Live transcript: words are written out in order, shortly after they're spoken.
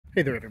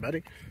Hey there,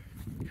 everybody.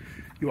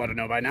 You ought to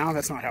know by now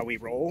that's not how we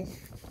roll.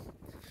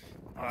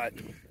 But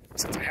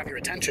since I have your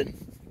attention,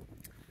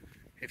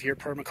 if your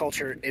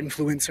permaculture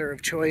influencer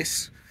of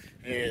choice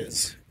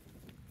is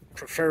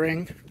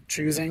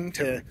choosing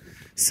to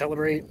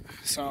celebrate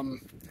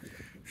some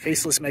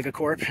faceless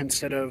megacorp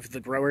instead of the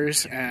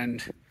growers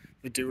and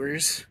the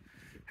doers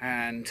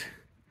and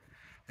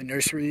the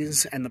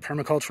nurseries and the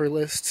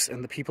permaculturalists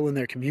and the people in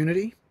their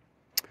community,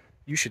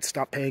 you should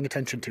stop paying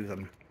attention to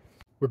them.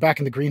 We're back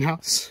in the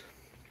greenhouse.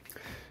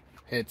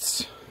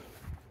 It's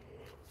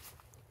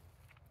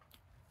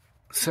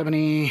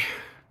 78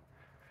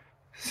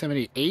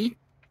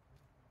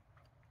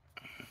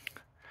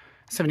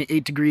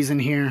 degrees in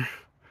here.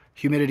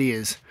 Humidity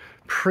is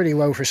pretty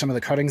low for some of the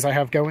cuttings I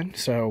have going,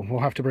 so we'll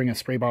have to bring a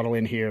spray bottle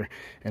in here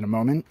in a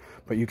moment.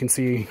 But you can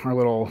see our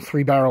little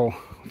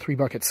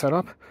 3-bucket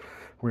setup.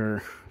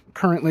 We're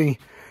currently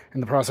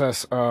in the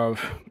process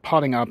of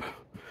potting up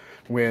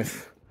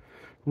with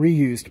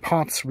reused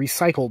pots,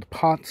 recycled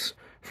pots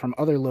from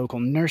other local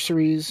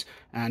nurseries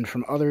and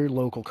from other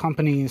local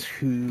companies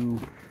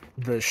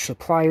the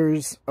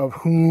suppliers of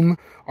whom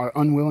are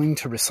unwilling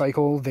to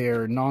recycle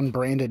their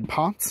non-branded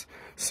pots.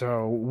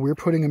 So we're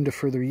putting them to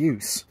further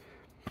use.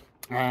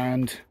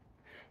 And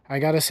I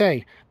gotta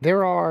say,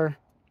 there are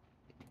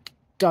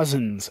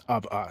dozens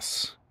of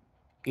us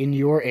in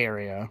your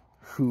area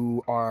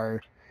who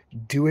are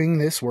doing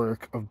this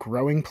work of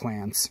growing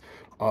plants,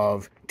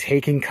 of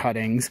taking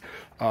cuttings,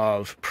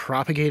 of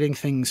propagating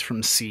things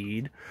from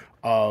seed,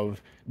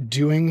 of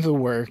doing the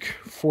work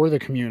for the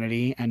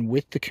community and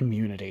with the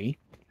community.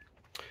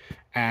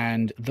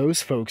 And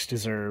those folks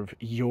deserve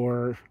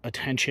your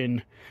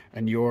attention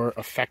and your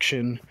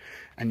affection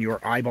and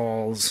your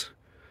eyeballs,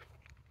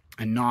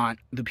 and not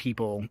the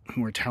people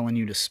who are telling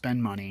you to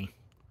spend money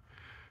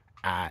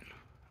at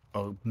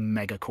a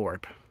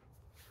megacorp.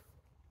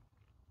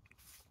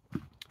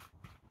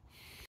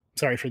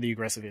 Sorry for the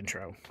aggressive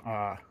intro.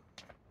 I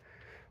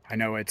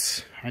know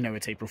it's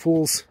April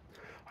Fool's.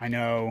 I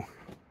know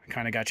I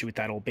kind of got you with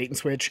that old bait and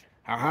switch.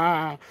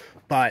 Haha.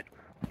 But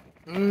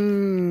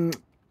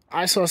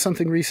I saw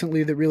something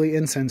recently that really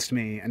incensed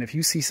me, and if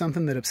you see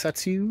something that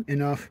upsets you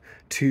enough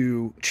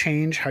to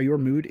change how your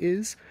mood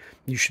is,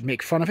 you should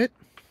make fun of it.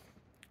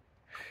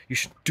 You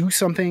should do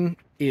something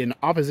in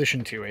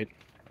opposition to it,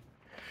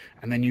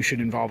 and then you should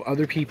involve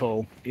other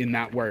people in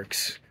that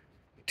works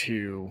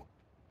to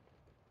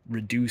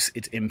reduce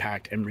its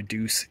impact and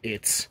reduce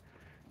its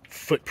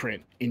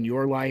footprint in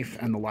your life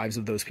and the lives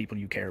of those people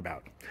you care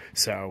about.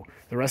 So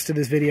the rest of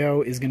this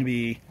video is going to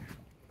be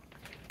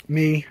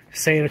me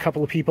saying a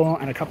couple of people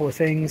and a couple of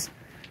things.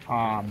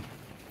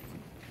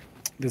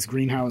 This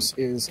greenhouse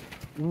is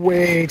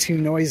way too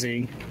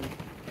noisy,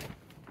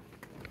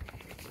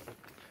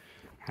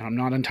 and I'm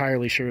not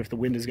entirely sure if the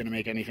wind is going to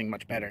make anything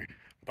much better.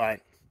 But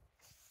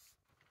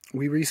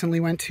we recently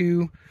went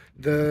to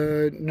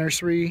the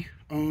nursery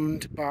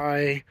owned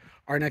by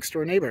our next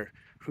door neighbor,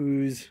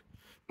 who's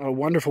a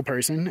wonderful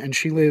person, and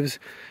she lives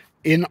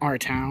in our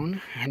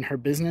town, and her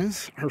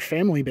business, her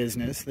family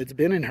business that's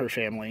been in her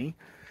family,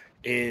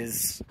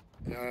 is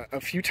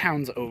a few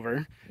towns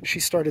over.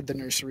 She started the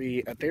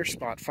nursery at their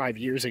spot 5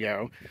 years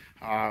ago,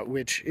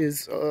 which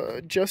is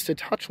just a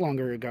touch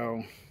longer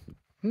ago.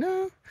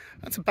 No,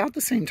 that's about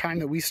the same time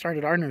that we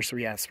started our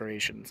nursery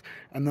aspirations.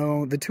 And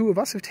though the two of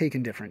us have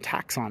taken different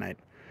tacks on it,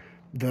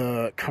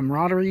 the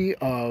camaraderie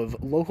of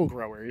local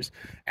growers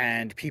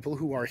and people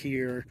who are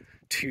here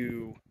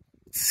to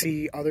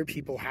see other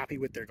people happy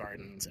with their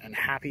gardens and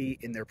happy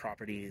in their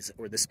properties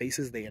or the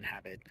spaces they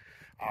inhabit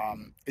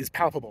is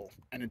palpable,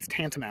 and it's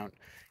tantamount,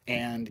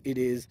 and it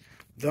is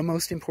the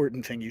most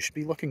important thing you should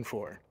be looking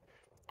for.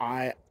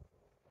 I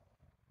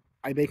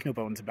make no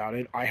bones about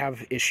it. I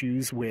have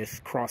issues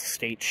with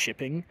cross-state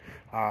shipping.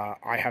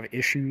 I have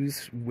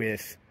issues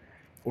with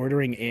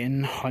ordering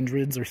in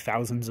hundreds or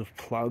thousands of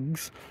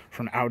plugs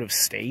from out of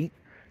state.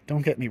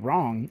 Don't get me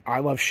wrong, I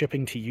love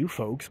shipping to you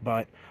folks,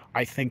 but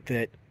I think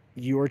that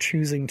you're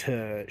choosing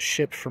to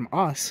ship from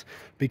us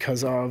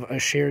because of a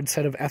shared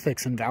set of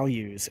ethics and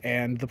values,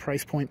 and the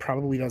price point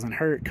probably doesn't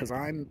hurt because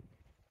I'm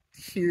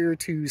here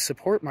to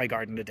support my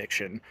garden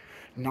addiction,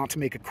 not to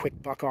make a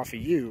quick buck off of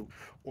you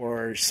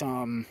or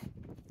some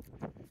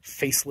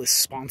faceless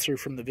sponsor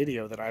from the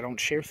video that I don't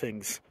share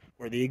things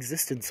or the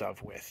existence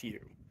of with you.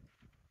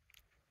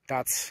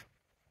 That's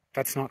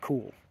not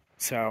cool.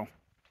 So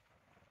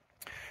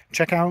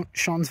check out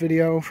Sean's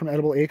video from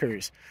Edible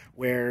Acres,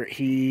 where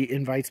he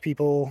invites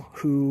people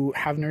who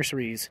have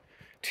nurseries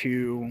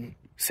to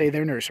say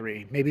their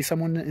nursery. Maybe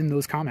someone in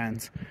those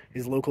comments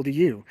is local to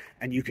you,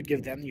 and you could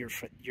give them your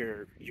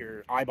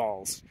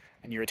eyeballs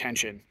and your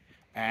attention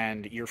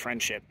and your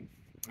friendship,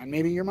 and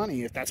maybe your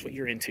money if that's what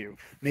you're into.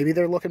 Maybe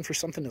they're looking for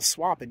something to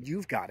swap and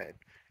you've got it,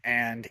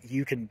 and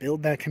you can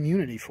build that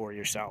community for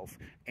yourself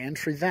and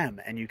for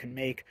them, and you can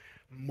make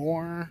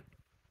more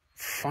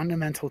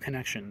fundamental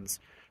connections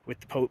with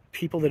the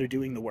people that are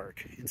doing the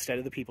work instead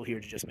of the people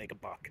here to just make a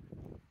buck.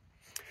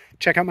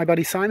 Check out my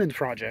buddy Simon's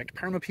project,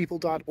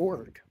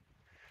 permapeople.org.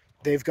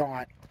 They've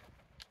got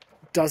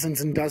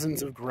dozens and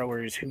dozens of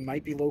growers who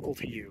might be local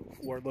to you,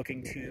 who are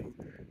looking to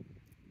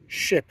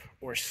ship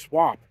or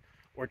swap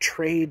or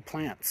trade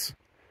plants.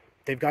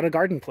 They've got a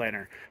garden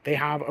planner. They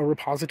have a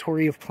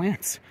repository of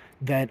plants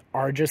that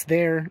are just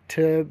there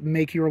to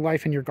make your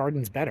life and your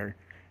gardens better.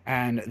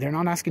 And they're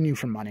not asking you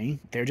for money.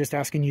 They're just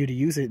asking you to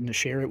use it and to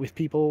share it with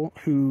people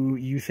who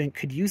you think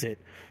could use it.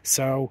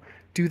 So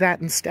do that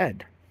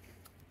instead.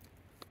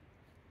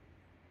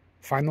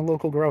 Find the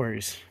local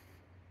growers.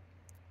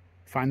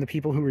 Find the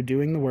people who are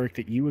doing the work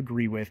that you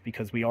agree with,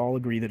 because we all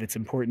agree that it's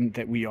important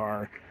that we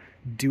are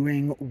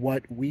doing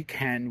what we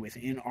can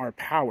within our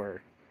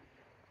power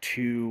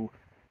to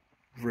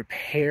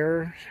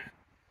repair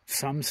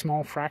some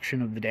small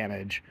fraction of the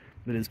damage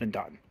that has been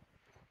done.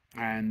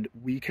 And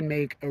we can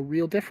make a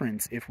real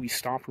difference if we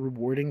stop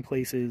rewarding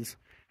places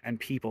and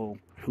people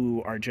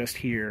who are just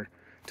here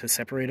to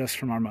separate us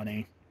from our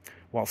money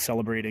while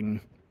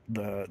celebrating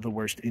the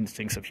worst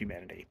instincts of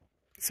humanity.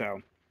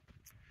 So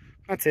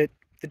that's it.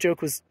 The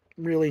joke was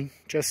really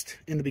just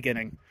in the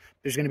beginning.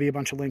 There's going to be a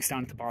bunch of links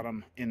down at the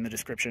bottom in the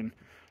description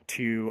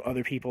to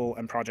other people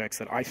and projects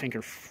that I think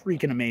are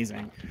freaking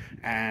amazing.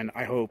 And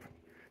I hope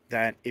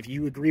that if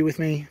you agree with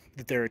me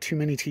that there are too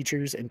many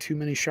teachers and too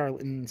many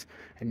charlatans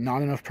and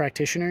not enough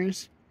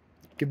practitioners,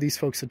 give these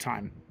folks some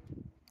time.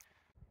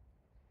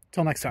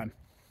 Till next time,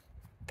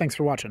 thanks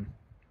for watching.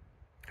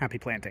 Happy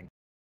planting.